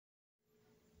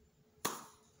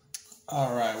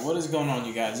Alright, what is going on,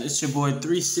 you guys? It's your boy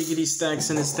 360 Stacks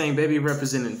in this thing, baby,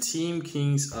 representing Team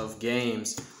Kings of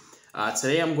Games.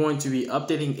 Today I'm going to be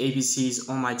updating ABCs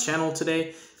on my channel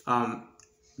today.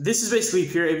 This is basically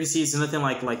pure ABCs, nothing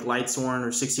like Lightsworn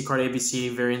or 60 card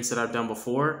ABC variants that I've done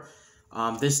before.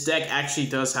 This deck actually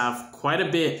does have quite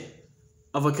a bit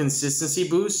of a consistency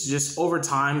boost. Just over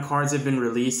time, cards have been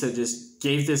released that just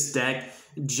gave this deck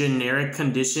generic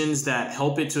conditions that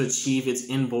help it to achieve its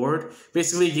inboard,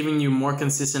 basically giving you more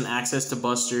consistent access to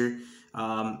Buster.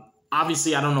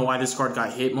 Obviously, I don't know why this card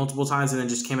got hit multiple times and then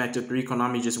just came back to 3.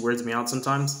 Konami just weirds me out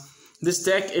sometimes. This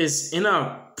deck is in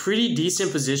a pretty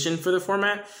decent position for the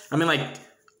format. I mean,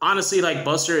 honestly,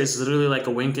 Buster is literally like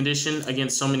a win condition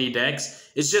against so many decks.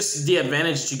 It's just the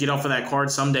advantage that you get off of that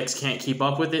card. Some decks can't keep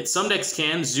up with it. Some decks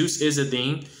can. Zeus is a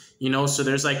thing. You know, so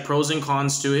there's pros and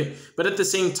cons to it. But at the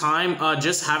same time,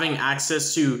 just having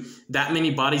access to that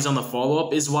many bodies on the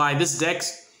follow-up is why this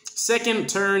deck's second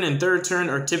turn and third turn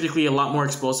are typically a lot more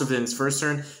explosive than its first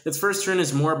turn. Its first turn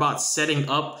is more about setting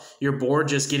up your board,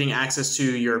 just getting access to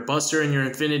your Buster and your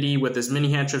Infinity with as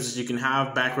many hand trips as you can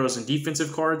have, back rows and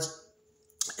defensive cards.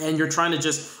 And you're trying to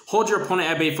just hold your opponent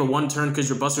at bay for one turn because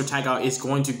your Buster tag out is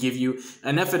going to give you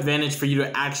enough advantage for you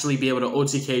to actually be able to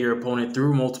OTK your opponent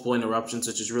through multiple interruptions,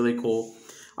 which is really cool.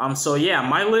 So yeah,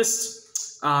 my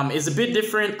list is a bit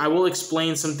different. I will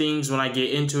explain some things when I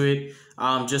get into it,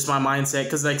 just my mindset,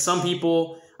 because some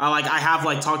people, I have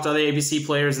talked to other ABC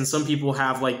players, and some people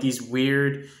have these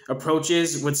weird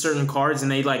approaches with certain cards,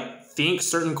 and they think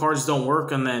certain cards don't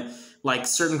work, and that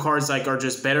certain cards are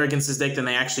just better against this deck than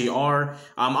they actually are.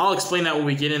 I'll explain that when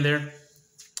we get in there.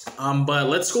 But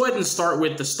let's go ahead and start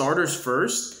with the starters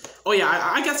first. Oh yeah,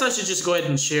 I guess I should just go ahead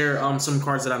and share some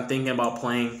cards that I'm thinking about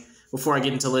playing before I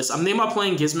get into the list. I'm thinking about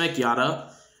playing Gizmek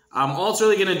Yada. All it's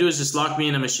really gonna do is just lock me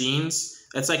into machines.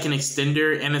 It's like an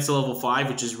extender, and it's a level 5,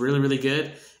 which is really, really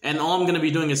good. And all I'm gonna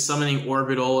be doing is summoning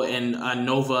Orbital and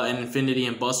Nova and Infinity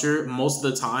and Buster most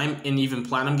of the time, and even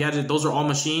Platinum Gadget. Those are all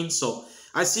machines, so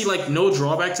I see no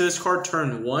drawback to this card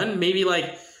turn 1. Maybe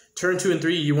turn 2 and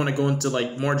 3 you want to go into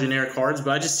more generic cards,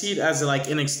 but I just see it as an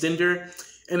extender,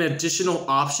 an additional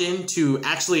option to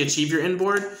actually achieve your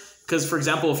inboard. Because for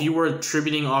example, if you were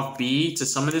attributing off B to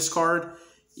summon this card,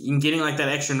 you can getting that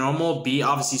extra normal, B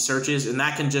obviously searches, and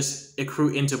that can just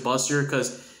accrue into Buster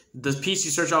because the piece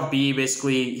you search off B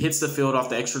basically hits the field off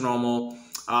the extra normal.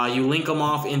 You link them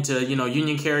off into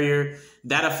Union Carrier.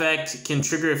 That effect can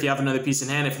trigger if you have another piece in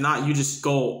hand. If not, you just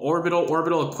go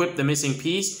Orbital, equip the missing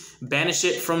piece, banish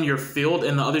it from your field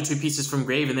and the other 2 pieces from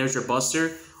grave, and there's your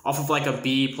Buster off of a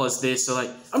B plus this. So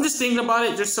I'm just thinking about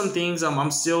it. There's some things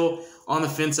I'm still on the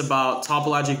fence about.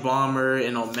 Topologic Bomber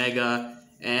and Omega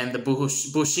and the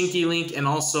Bushinki Link and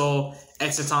also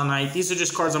Exciton Knight. These are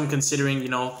just cards I'm considering,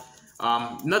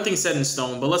 nothing set in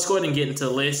stone. But let's go ahead and get into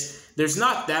the list. There's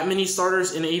not that many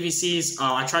starters in AVCs.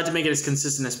 I tried to make it as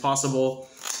consistent as possible.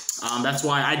 That's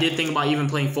why I did think about even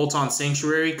playing Photon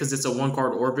Sanctuary because it's a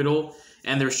 1-card orbital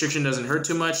and the restriction doesn't hurt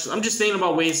too much. I'm just thinking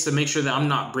about ways to make sure that I'm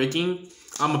not breaking.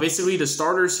 Basically, the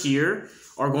starters here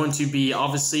are going to be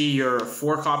obviously your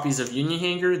 4 copies of Union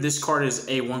Hanger. This card is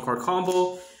a 1-card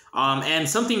combo. And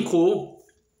something cool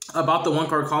about the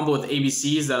 1-card combo with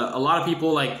ABC is that a lot of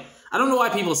people I don't know why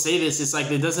people say this. It's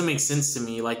it doesn't make sense to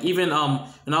me. Even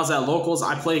when I was at locals,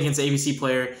 I played against an ABC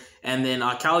player, and then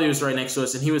Callie was right next to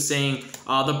us, and he was saying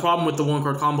the problem with the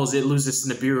 1-card combos, it loses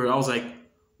to Nibiru. I was like,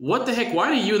 what the heck?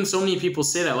 Why do you and so many people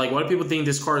say that? Why do people think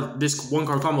this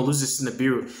 1-card combo loses to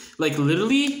Nibiru?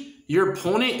 Literally, your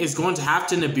opponent is going to have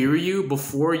to Nibiru you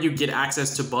before you get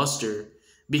access to Buster.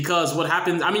 Because what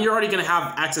happens, you're already going to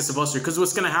have access to Buster, because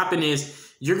what's going to happen is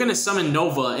you're going to summon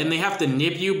Nova, and they have to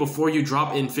nib you before you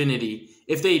drop Infinity.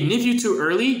 If they nib you too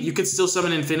early, you could still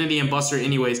summon Infinity and Buster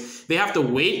anyways. They have to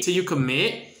wait till you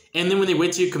commit, and then when they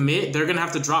wait till you commit, they're going to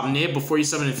have to drop nib before you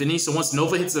summon Infinity. So once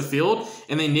Nova hits the field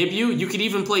and they nib you, you could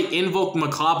even play Invoke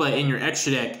Makaba in your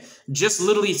extra deck. Just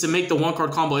literally to make the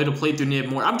 1-card combo, it'll play through nib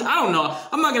more. I don't know.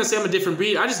 I'm not going to say I'm a different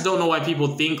breed. I just don't know why people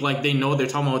think they know they're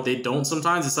talking about what they don't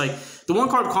sometimes. It's the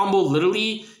 1-card combo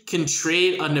literally can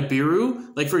trade a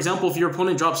Nibiru. For example, if your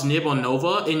opponent drops nib on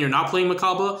Nova and you're not playing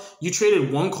Makaba, you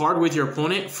traded 1 card with your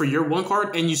opponent for your 1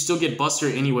 card and you still get Buster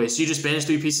anyway. So you just banish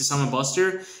 3 pieces, summon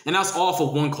Buster, and that's all off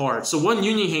of 1 card. So 1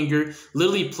 Union Hanger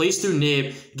literally plays through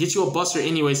nib, gets you a Buster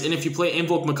anyways, and if you play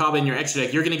Invoke Makaba in your extra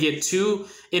deck, you're going to get 2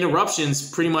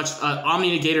 interruptions, pretty much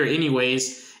Omni Negator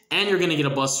anyways, and you're going to get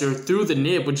a Buster through the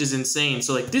nib, which is insane.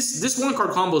 So this 1-card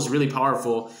combo is really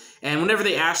powerful. And whenever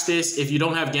they ash this, if you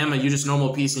don't have Gamma, you just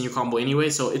normal piece and you combo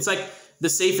anyway. So it's the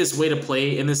safest way to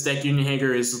play in this deck. Union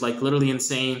Hanger is literally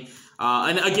insane.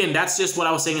 And again, that's just what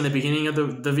I was saying in the beginning of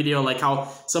the video, like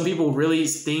how some people really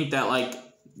think that like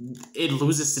it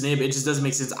loses to nib. It just doesn't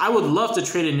make sense. I would love to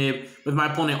trade a nib with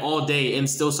my opponent all day and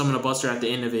still summon a Buster at the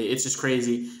end of it. It's just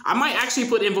crazy. I might actually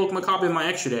put Invoke Macabre in my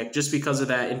extra deck just because of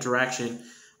that interaction.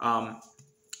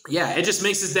 Yeah, it just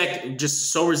makes this deck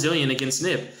just so resilient against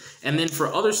nib. And then for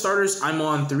other starters, I'm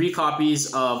on 3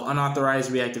 copies of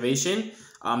Unauthorized Reactivation.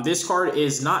 This card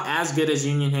is not as good as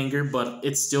Union Hanger, but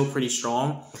it's still pretty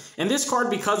strong. And this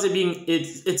card, because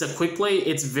it's a quick play,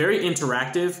 it's very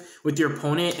interactive with your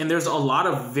opponent, and there's a lot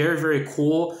of very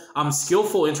cool,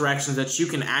 skillful interactions that you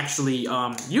can actually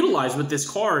utilize with this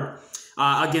card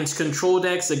against control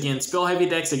decks, against spell heavy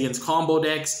decks, against combo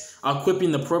decks.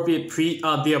 Equipping the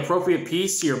appropriate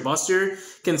piece to your Buster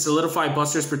can solidify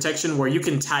Buster's protection, where you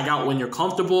can tag out when you're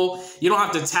comfortable. You don't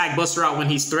have to tag Buster out when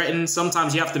he's threatened.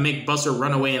 Sometimes you have to make Buster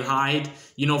run away and hide,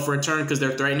 you know, for a turn because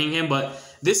they're threatening him. But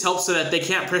this helps so that they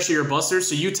can't pressure your Buster,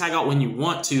 so you tag out when you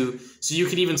want to. So you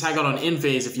could even tag out on end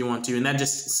phase if you want to, and that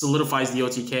just solidifies the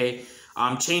OTK.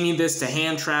 Chaining this to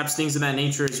hand traps, things of that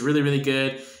nature is really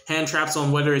good. Hand traps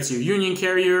on whether it's your Union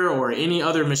Carrier or any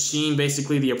other machine,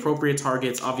 basically the appropriate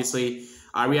targets. Obviously,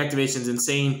 reactivation's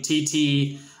insane.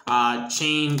 TT,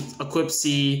 Chain, Equip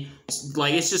C,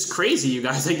 like it's just crazy, you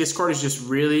guys. Like this card is just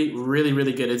really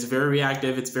good. It's very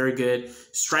reactive. It's very good.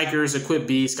 Strikers, Equip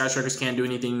B. Sky Strikers can't do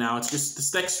anything now. It's just,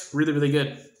 this deck's really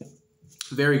good.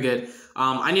 Very good.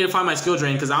 I need to find my skill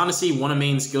drain because I honestly want to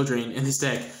main skill drain in this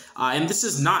deck. And this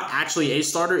is not actually a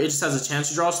starter. It just has a chance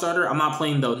to draw a starter. I'm not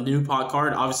playing the new pot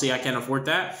card. Obviously, I can't afford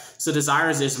that. So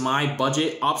Desires is my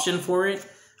budget option for it.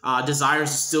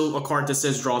 Desires is still a card that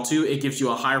says draw 2. It gives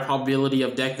you a higher probability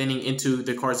of deck thinning into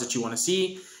the cards that you want to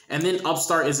see. And then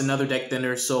Upstart is another deck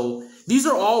thinner. So these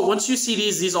are all, once you see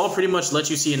these all pretty much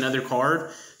let you see another card.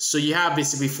 So you have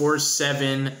basically 4,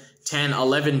 7, 10,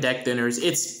 11 deck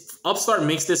thinners. Upstart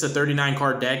makes this a 39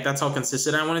 card deck. That's how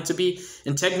consistent I want it to be.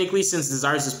 And technically, since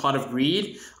Desires is Pot of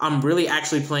Greed, I'm really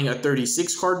actually playing a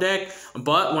 36 card deck.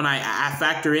 But when I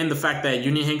factor in the fact that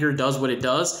Union Hanger does what it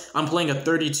does, I'm playing a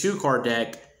 32 card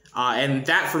deck. And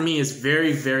that for me is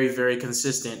very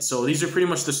consistent. So these are pretty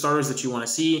much the starters that you want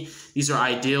to see. These are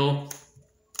ideal.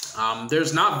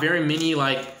 There's not very many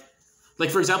like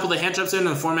for example, the hand traps in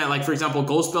the format, like for example,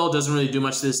 Ghost Spell doesn't really do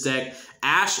much to this deck.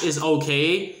 Ash is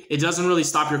okay. It doesn't really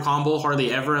stop your combo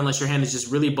hardly ever unless your hand is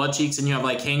just really butt cheeks and you have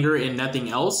like Hanger and nothing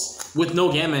else. With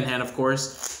no Gamma in hand, of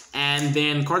course. And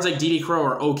then cards like DD Crow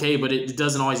are okay, but it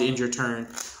doesn't always end your turn.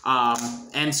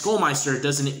 And Skullmeister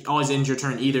doesn't always end your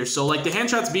turn either. So like the hand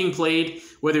traps being played,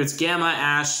 whether it's Gamma,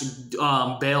 Ash,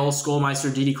 Bell, Skullmeister,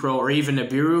 DD Crow, or even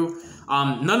Nibiru,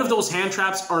 none of those hand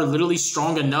traps are literally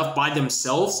strong enough by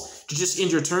themselves to just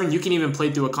end your turn. You can even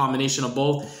play through a combination of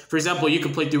both. For example, you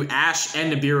can play through Ash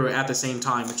and Nibiru at the same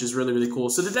time, which is really cool.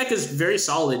 So the deck is very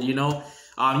solid, you know.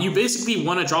 You basically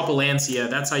want to drop a Lancia.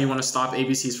 That's how you want to stop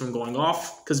ABCs from going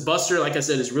off. Because Buster, like I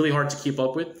said, is really hard to keep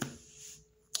up with.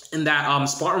 And that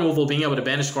spot removal, being able to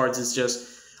banish cards is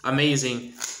just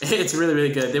amazing. It's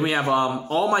really good. Then we have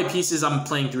all my pieces I'm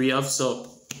playing 3 of. So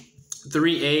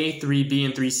 3A, 3B,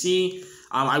 and 3C.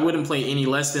 I wouldn't play any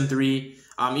less than 3.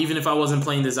 Even if I wasn't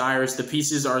playing Desires, the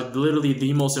pieces are literally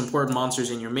the most important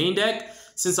monsters in your main deck.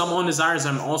 Since I'm on Desires,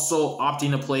 I'm also opting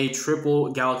to play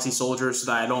triple Galaxy Soldier so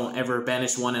that I don't ever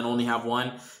banish one and only have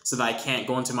one, so that I can't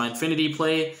go into my Infinity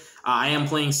play. I am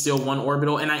playing still 1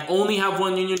 Orbital, and I only have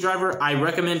 1 Union Driver. I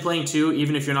recommend playing 2,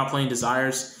 even if you're not playing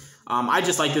Desires. I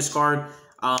just like this card.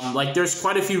 Like, there's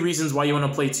quite a few reasons why you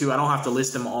want to play 2. I don't have to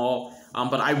list them all.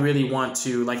 But I really want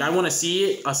to, like, I want to see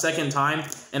it a second time,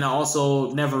 and I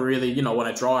also never really, you know,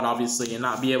 want to draw it, obviously, and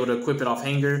not be able to equip it off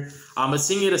Hanger. But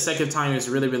seeing it a second time is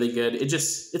really good.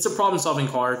 It's a problem-solving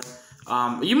card.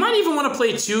 You might even want to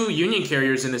play 2 Union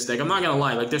Carriers in this deck. I'm not going to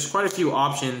lie. Like, there's quite a few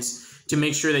options to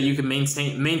make sure that you can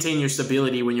maintain your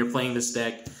stability when you're playing this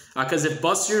deck. Because if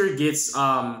Buster gets,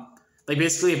 like,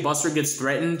 basically, if Buster gets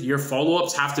threatened, your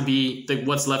follow-ups have to be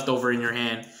what's left over in your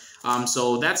hand.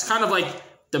 So that's kind of like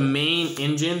the main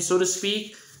engine, so to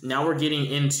speak. Now we're getting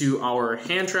into our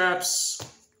hand traps.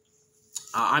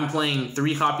 I'm playing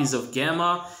 3 copies of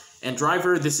Gamma and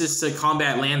Driver. This is to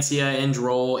combat Lancia and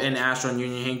Droll and Ash on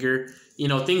Union Hanger. You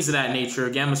know, things of that nature.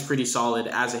 Gamma's pretty solid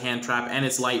as a hand trap, and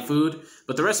it's light food.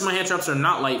 But the rest of my hand traps are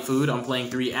not light food. I'm playing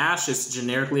 3 Ash. It's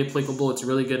generically applicable. It's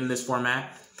really good in this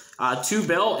format. 2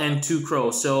 Bell and 2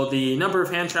 Crow. So the number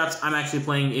of hand traps I'm actually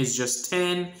playing is just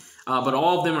 10. But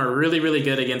all of them are really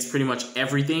good against pretty much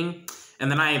everything. And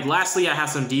then lastly, I have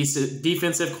some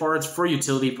defensive cards for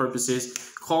utility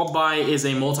purposes. Called By is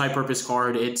a multi-purpose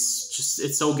card.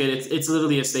 It's so good. It's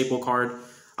literally a staple card.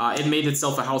 It made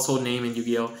itself a household name in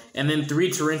Yu-Gi-Oh! And then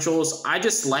 3 Torrentials. I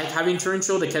just like having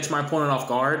Torrential to catch my opponent off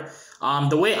guard.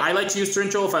 The way I like to use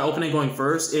Torrential if I open it going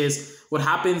first is what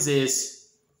happens is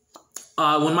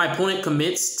when my opponent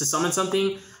commits to summon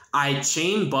something, I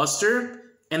chain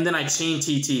Buster and then I chain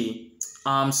TT.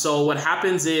 So what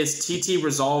happens is TT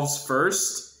resolves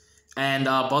first and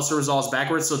Buster resolves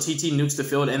backwards. So TT nukes the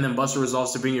field and then Buster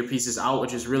resolves to bring your pieces out,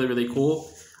 which is really, really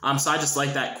cool. So I just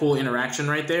like that cool interaction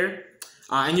right there.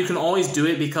 And you can always do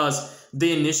it because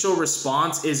the initial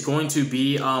response is going to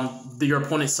be your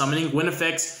opponent summoning. Wind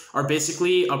effects are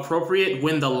basically appropriate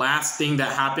when the last thing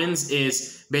that happens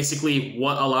is basically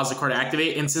what allows the card to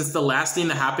activate. And since the last thing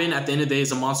that happened at the end of the day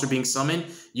is a monster being summoned,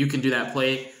 you can do that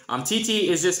play. TT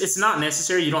is just, it's not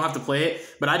necessary. You don't have to play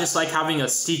it. But I just like having a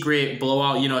secret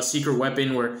blowout, you know, a secret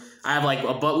weapon where I have like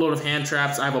a buttload of hand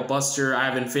traps. I have a Buster. I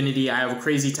have Infinity. I have a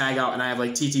crazy tag out. And I have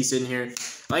like TT sitting here.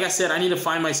 Like I said, I need to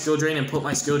find my skill drain and put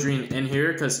my skill drain in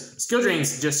here because skill drain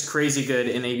is just crazy good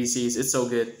in ABCs. It's so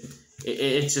good.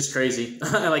 It's just crazy.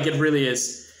 Like it really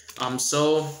is. And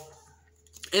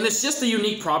it's just the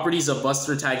unique properties of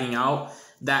Buster tagging out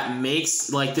that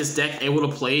makes like this deck able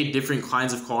to play different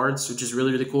kinds of cards, which is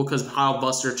really, really cool because how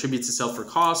Buster attributes itself for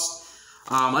cost.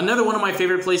 Another one of my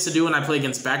favorite plays to do when I play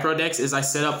against back row decks is I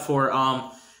set up for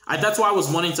that's why I was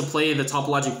wanting to play the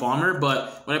Topologic Bomber,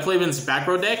 but when I play against back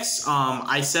row decks,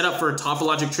 I set up for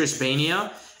Topologic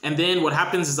Trishbania, and then what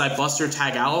happens is I Buster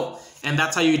tag out, and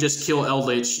that's how you just kill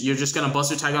Eldritch. You're just going to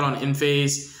Buster tag out on in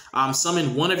phase,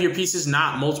 summon one of your pieces,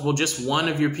 not multiple, just one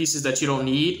of your pieces that you don't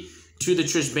need to the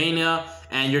Trishbania,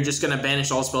 and you're just going to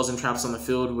banish all spells and traps on the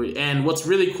field. And what's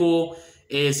really cool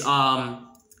is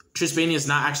Trishbania is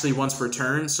not actually once per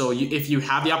turn, so if you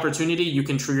have the opportunity, you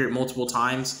can trigger it multiple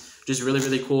times. Just really,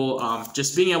 really cool.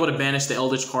 Just being able to banish the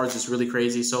Eldritch cards is really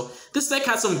crazy. So this deck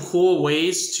has some cool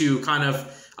ways to kind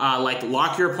of like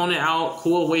lock your opponent out,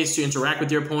 cool ways to interact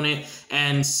with your opponent,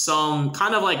 and some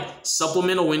kind of like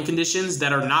supplemental win conditions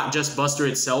that are not just Buster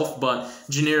itself, but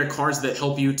generic cards that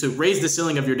help you to raise the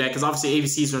ceiling of your deck. Because obviously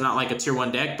ABCs are not like a tier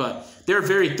 1 deck, but they're a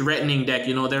very threatening deck.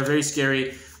 You know, they're very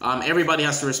scary. Everybody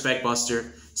has to respect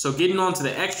Buster. So getting on to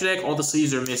the extra deck, all the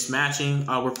sleeves are mismatching.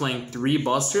 We're playing 3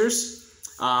 Busters.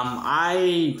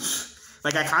 I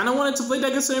kind of wanted to play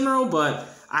Deca Samurai, but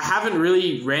I haven't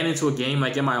really ran into a game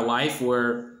like in my life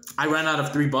where I ran out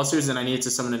of 3 Busters and I needed to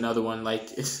summon another one.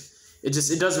 Like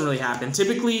it doesn't really happen.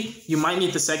 Typically, you might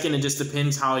need the second. It just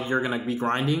depends how you're gonna be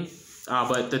grinding.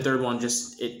 But the third one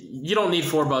you don't need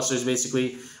 4 Busters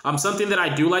basically. Something that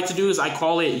I do like to do is I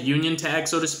call it union tag,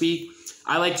 so to speak.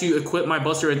 I like to equip my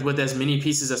Buster with as many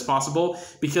pieces as possible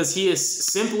because he is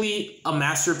simply a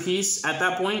masterpiece at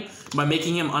that point by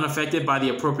making him unaffected by the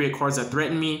appropriate cards that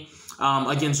threaten me.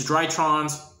 Against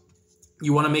Drytrons,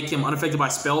 you want to make him unaffected by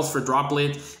spells for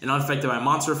Droplet and unaffected by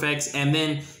monster effects. And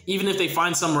then even if they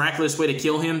find some miraculous way to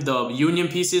kill him, the union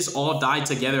pieces all die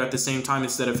together at the same time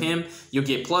instead of him. You'll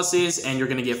get pluses and you're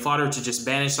going to get fodder to just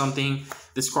banish something.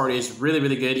 This card is really,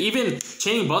 really good. Even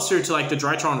chaining Buster to like the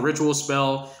Drytron Ritual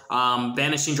spell,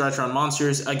 banishing Drytron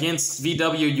monsters. Against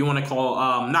VW, you want to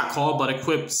call, but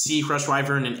equip C, Crush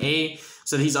Wyvern, and A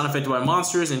so that he's unaffected by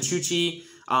monsters, and Chuchi.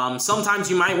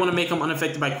 Sometimes you might want to make him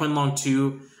unaffected by Quinlong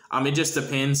too. It just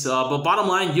depends. But bottom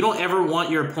line, you don't ever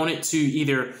want your opponent to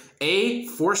either A,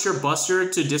 force your Buster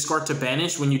to discard to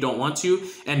banish when you don't want to,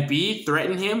 and B,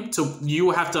 threaten him to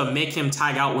you have to make him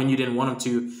tag out when you didn't want him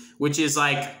to, which is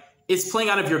like, it's playing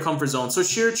out of your comfort zone. So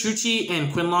sure, Chuchi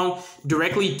and Quinlong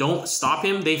directly don't stop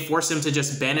him. They force him to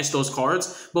just banish those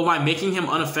cards. But by making him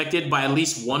unaffected by at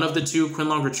least one of the 2,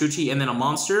 Quinlong or Chuchi, and then a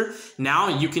monster, now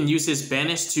you can use his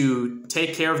banish to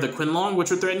take care of the Quinlong,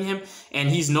 which would threaten him. And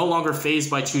he's no longer phased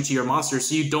by Chuchi or monster,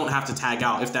 so you don't have to tag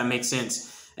out, if that makes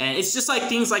sense. And it's just like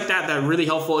things like that that are really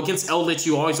helpful. Against Eldritch,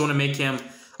 you always want to make him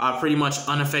pretty much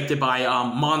unaffected by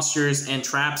monsters and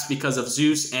traps because of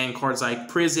Zeus and cards like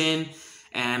Prison,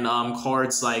 and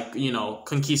cards like, you know,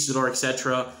 Conquistador,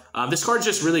 etc. This card's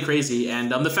just really crazy, and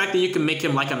the fact that you can make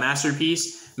him like a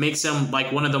masterpiece makes him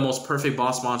like one of the most perfect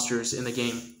boss monsters in the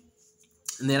game.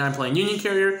 And then I'm playing Union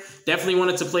Carrier. Definitely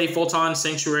wanted to play Photon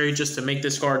Sanctuary just to make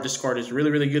this card. This card is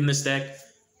really, really good in this deck.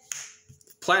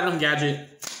 Platinum Gadget.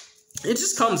 It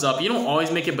just comes up. You don't always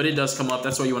make it, but it does come up.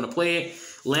 That's why you want to play it.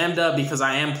 Lambda, because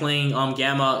I am playing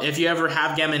Gamma. If you ever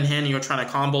have Gamma in hand and you're trying to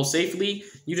combo safely,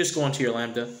 you just go into your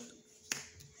Lambda.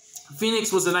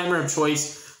 Phoenix was the nightmare of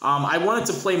choice. I wanted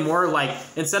to play more like,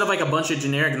 instead of like a bunch of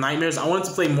generic nightmares, I wanted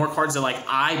to play more cards that like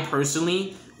I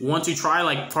personally want to try,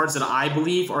 like cards that I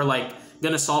believe are like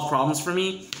going to solve problems for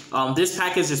me. This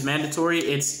package is mandatory.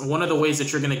 It's one of the ways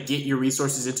that you're going to get your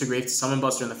resources into Grave to summon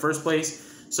Buster in the first place.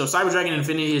 So Cyber Dragon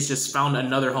Infinity has just found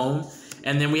another home.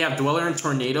 And then we have Dweller and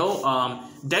Tornado.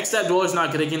 Decks that Dweller's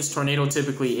not good against, Tornado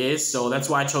typically is. So that's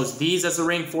why I chose these as the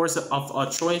rank 4s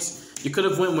of choice. You could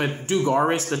have went with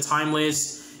Dugaris, the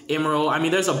Timeless, Emerald. I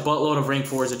mean, there's a buttload of rank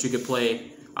 4s that you could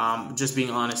play, just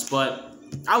being honest. But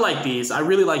I like these. I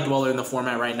really like Dweller in the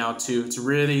format right now, too. It's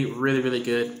really, really, really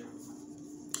good.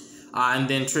 And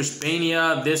then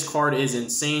Trishbania, this card is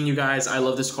insane, you guys. I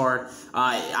love this card.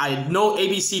 No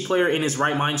ABC player in his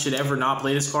right mind should ever not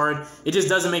play this card. It just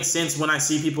doesn't make sense when I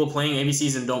see people playing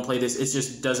ABCs and don't play this. It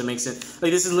just doesn't make sense.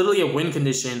 Like, this is literally a win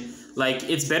condition. Like,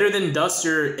 it's better than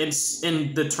Duster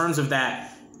in the terms of that.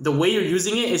 The way you're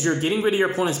using it is you're getting rid of your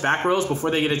opponent's back rows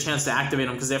before they get a chance to activate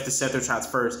them because they have to set their traps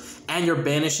first. And you're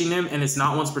banishing them, and it's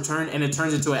not once per turn, and it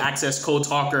turns into an access code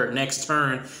talker next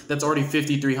turn that's already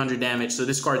 5,300 damage. So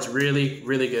this card's really,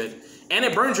 really good. And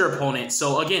it burns your opponent.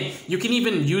 So again, you can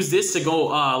even use this to go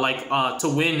to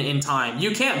win in time.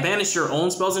 You can't banish your own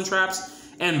spells and traps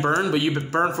and burn, but you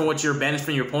burn from what you're banished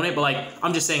from your opponent. But like,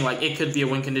 I'm just saying, like, it could be a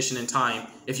win condition in time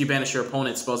if you banish your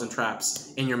opponent's spells and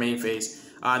traps in your main phase.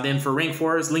 Then for Link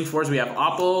 4s, we have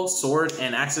Oppo, Sword,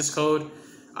 and Access Code.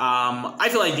 I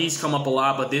feel like these come up a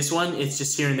lot, but this one, it's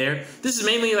just here and there. This is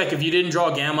mainly like if you didn't draw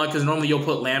Gamma, because normally you'll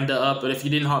put Lambda up, but if you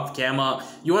didn't have Gamma,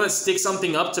 you want to stick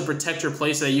something up to protect your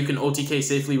play so that you can OTK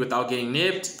safely without getting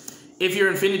nibbed. If your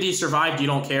Infinity survived, you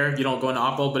don't care. You don't go into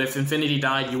Oppo, but if Infinity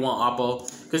died, you want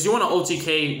Oppo, because you want to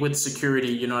OTK with security,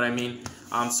 you know what I mean?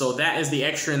 So that is the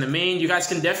extra in the main. You guys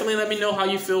can definitely let me know how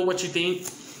you feel, what you think.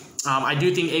 I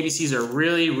do think ABCs are a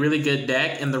really, really good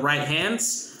deck in the right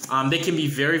hands. They can be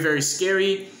very, very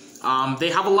scary. They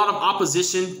have a lot of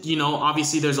opposition. You know,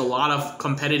 obviously there's a lot of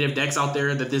competitive decks out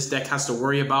there that this deck has to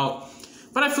worry about.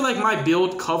 But I feel like my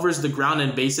build covers the ground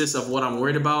and basis of what I'm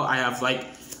worried about. I have like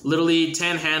literally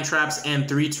 10 hand traps and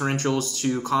 3 torrentials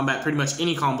to combat pretty much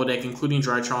any combo deck, including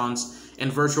Drytrons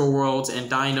and Virtual Worlds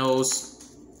and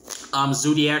Dinos.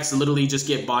 Zodiacs literally just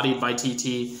get bodied by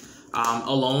TT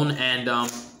alone, and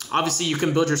obviously, you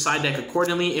can build your side deck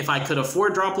accordingly. If I could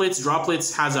afford Droplets,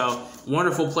 Droplets has a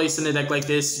wonderful place in a deck like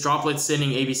this. Droplets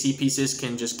sending ABC pieces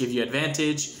can just give you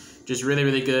advantage. Just really,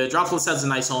 really good. Droplets has a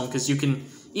nice home because you can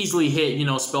easily hit, you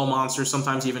know, spell monsters,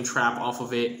 sometimes even trap off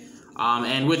of it.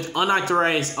 And with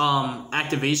unauthorized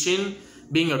activation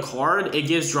being a card, it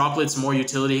gives Droplets more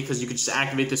utility because you could just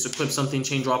activate this, equip something,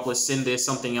 chain Droplets, send this,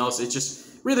 something else. It's just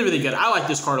really, really good. I like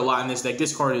this card a lot in this deck.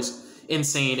 This card is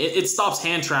insane. It stops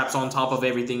hand traps on top of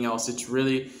everything else. It's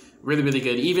really, really, really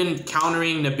good. Even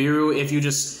countering Nibiru, if you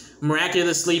just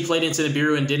miraculously played into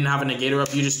Nibiru and didn't have a negator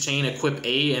up, you just chain equip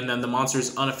A and then the monster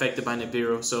is unaffected by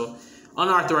Nibiru. So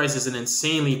Unauthorized is an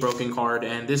insanely broken card,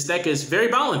 and this deck is very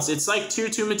balanced. It's like tier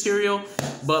 2 material,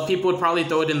 but people would probably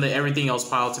throw it in the everything else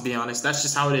pile, to be honest. That's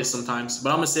just how it is sometimes. But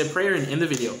I'm going to say a prayer and end the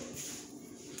video.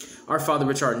 Our Father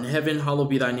which art in heaven, hallowed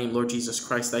be thy name, Lord Jesus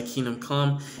Christ. Thy kingdom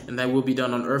come, and thy will be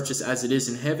done on earth just as it is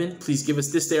in heaven. Please give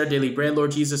us this day our daily bread,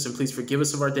 Lord Jesus, and please forgive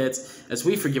us of our debts as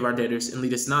we forgive our debtors. And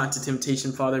lead us not into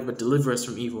temptation, Father, but deliver us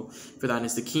from evil. For thine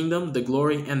is the kingdom, the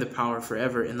glory, and the power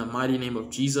forever. In the mighty name of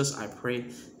Jesus, I pray.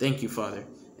 Thank you, Father.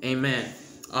 Amen.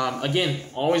 Again,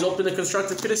 always open to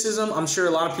constructive criticism. I'm sure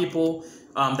a lot of people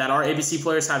that are ABC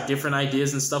players have different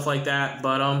ideas and stuff like that,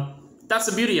 but that's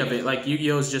the beauty of it. Like,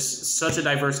 Yu-Gi-Oh! Is just such a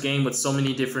diverse game with so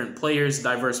many different players,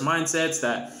 diverse mindsets,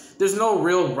 that there's no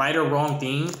real right or wrong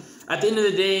thing. At the end of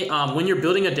the day, when you're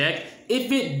building a deck, if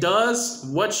it does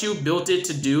what you built it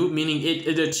to do, meaning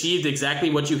it achieved exactly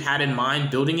what you had in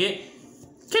mind building it,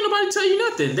 can't nobody tell you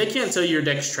nothing. They can't tell you your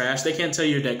deck's trash. They can't tell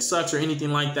you your deck sucks or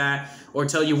anything like that, or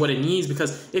tell you what it needs,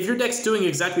 because if your deck's doing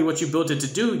exactly what you built it to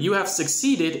do, you have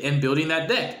succeeded in building that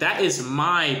deck. That is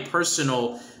my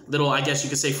personal little, I guess you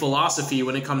could say, philosophy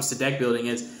when it comes to deck building,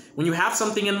 is when you have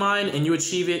something in mind and you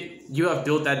achieve it, you have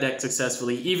built that deck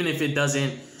successfully, even if it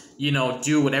doesn't, you know,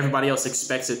 do what everybody else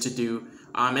expects it to do.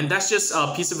 And that's just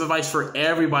a piece of advice for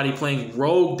everybody playing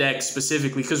rogue decks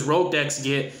specifically, because rogue decks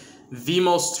get the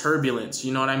most turbulence,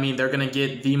 you know what I mean? They're going to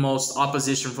get the most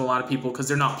opposition from a lot of people because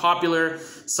they're not popular.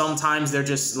 Sometimes they're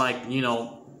just like, you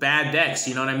know, bad decks,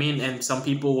 you know what I mean? And some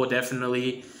people will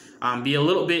definitely be a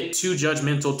little bit too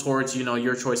judgmental towards, you know,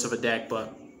 your choice of a deck.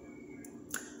 But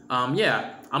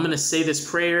yeah, I'm going to say this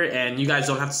prayer, and you guys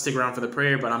don't have to stick around for the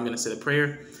prayer, but I'm going to say the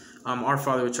prayer. Our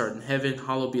Father which art in heaven,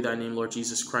 hallowed be thy name, Lord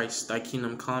Jesus Christ. Thy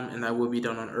kingdom come, and thy will be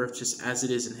done on earth just as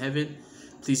it is in heaven.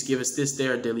 Please give us this day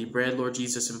our daily bread, Lord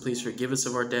Jesus, and please forgive us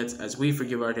of our debts as we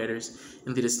forgive our debtors.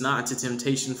 And lead us not into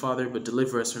temptation, Father, but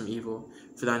deliver us from evil.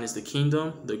 For thine is the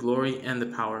kingdom, the glory, and the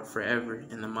power forever.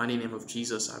 In the mighty name of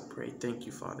Jesus, I pray. Thank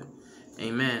you, Father.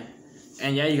 Amen.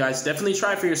 And yeah, you guys, definitely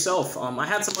try it for yourself. I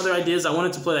had some other ideas. I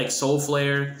wanted to play like Soul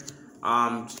Flare.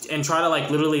 and try to like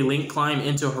literally link climb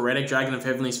into a Heretic Dragon of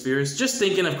Heavenly Spheres. Just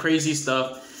thinking of crazy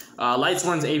stuff.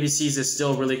 Lightsworn's ABCs is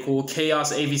still really cool.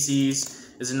 Chaos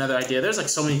ABCs is another idea. There's like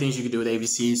so many things you could do with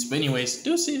ABCs. But anyways,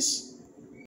 deuces.